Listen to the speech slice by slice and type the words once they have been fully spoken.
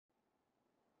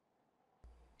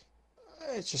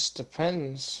It just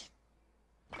depends.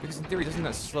 Because in theory, doesn't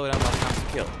that slow down my time to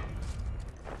kill?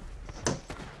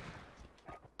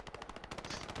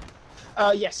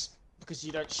 Yes, because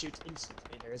you don't shoot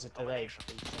instantly. There is a delay.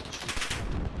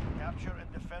 Capture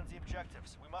and defend the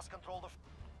objectives. We must control the.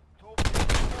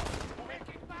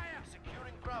 Making fire.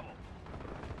 Securing Bravo.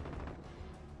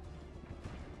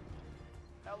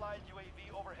 Allied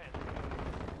UAV overhead.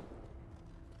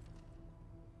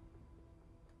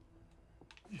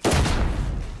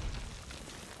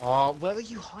 Oh, where are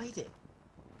you hiding?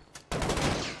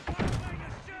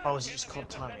 Oh, is it just called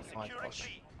timing? My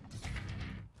gosh.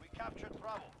 We captured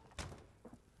Bravo.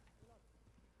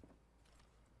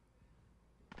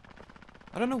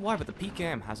 I don't know why, but the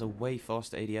PKM has a way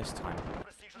faster ADS time.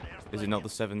 Is it not the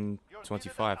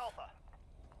 725?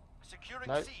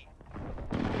 No.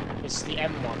 It's the M1.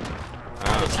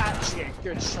 Ah. It's actually a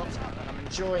good shot at and I'm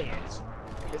enjoying it.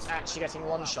 It's actually getting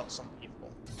one shots on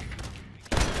people.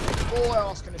 All I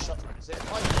ask in a shotgun is that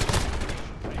if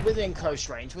I'm within close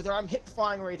range, whether I'm hip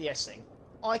firing or ADSing,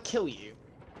 I kill you.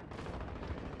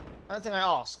 I don't think I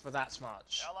ask for that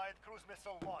much. Allied cruise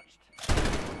missile launched.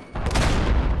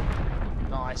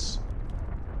 Nice.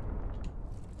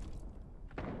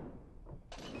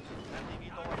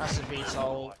 That's a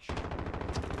VTOL.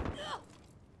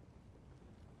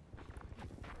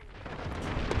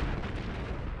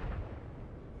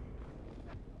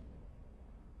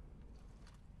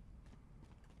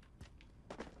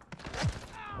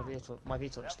 My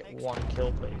VTOL just get one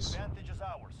kill, please. Advantage is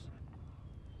ours.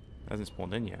 Hasn't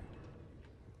spawned in yet.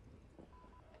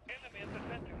 Enemy at the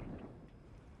center.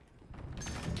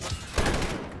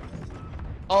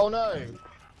 Oh no!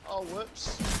 Oh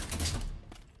whoops.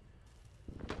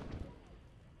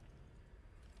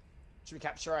 Should we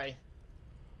capture A?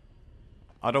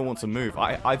 I don't want to move.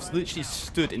 I've literally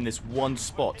stood in this one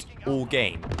spot all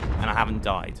game, and I haven't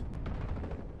died.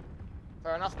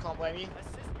 Fair enough, can't blame you.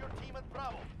 Assist your team at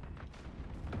Bravo.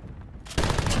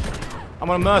 I'm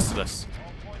on a merciless.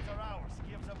 All points are ours.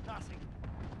 Give them nothing.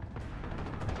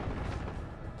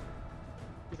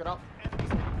 Pick it up. Enemies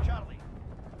taking Charlie.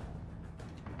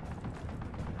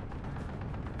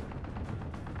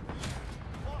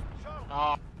 Lost Charlie.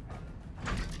 Ah,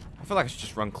 I feel like I should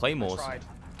just run claymores. tried.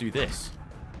 Do this.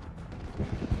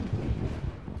 Lost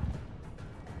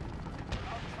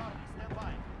Charlie. Stand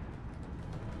by.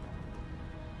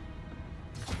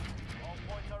 All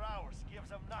points are ours. Give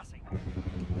them nothing.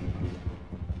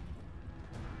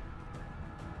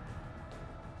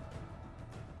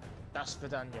 That's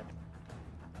Vidania.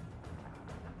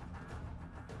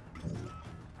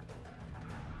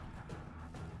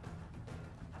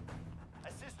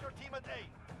 Assist your team at A.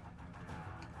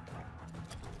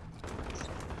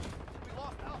 We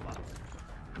lost Alpha.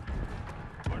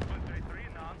 133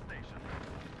 non-station.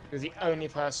 You're the only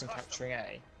person capturing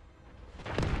A.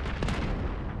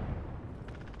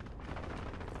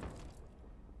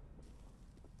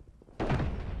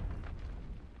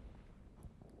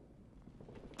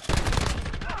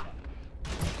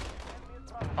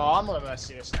 Oh, I'm on a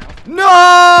merciless now.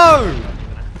 No!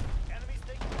 Enemies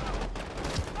taking Bravo.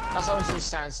 That's obviously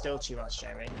stand still too much,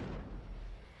 Jamie.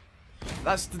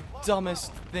 That's the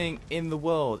dumbest thing in the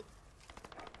world.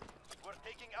 We're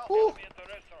taking Alpha. Woo. Enemy at the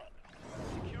restaurant.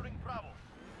 Securing Bravo.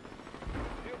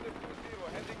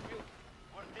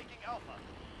 We're taking Alpha.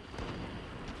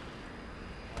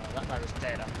 Oh, that guy was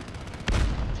dead.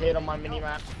 Appeared on my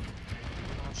minimap.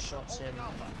 I shot him.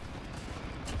 Alpha.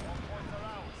 All points are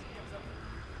ours. Give them.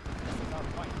 This is our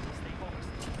fight. Stay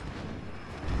focused.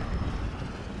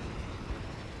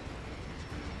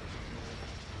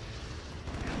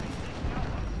 Enemies taking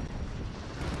Alpha.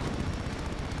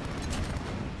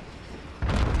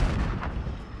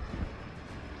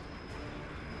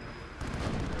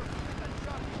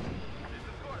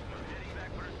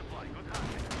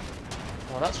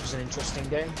 Well, that was an interesting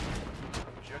game.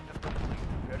 Objective complete.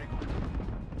 Very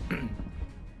good.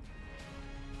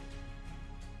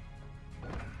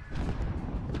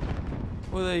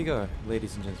 Well, there you go,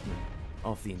 ladies and gentlemen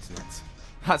of the internet.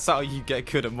 That's how you get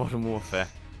good at Modern Warfare.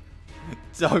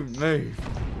 Don't move.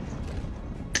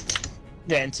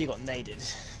 Yeah, until you got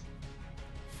naded.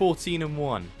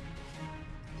 14-1.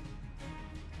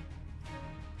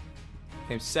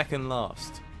 Came second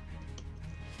last.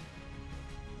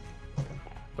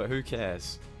 But who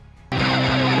cares?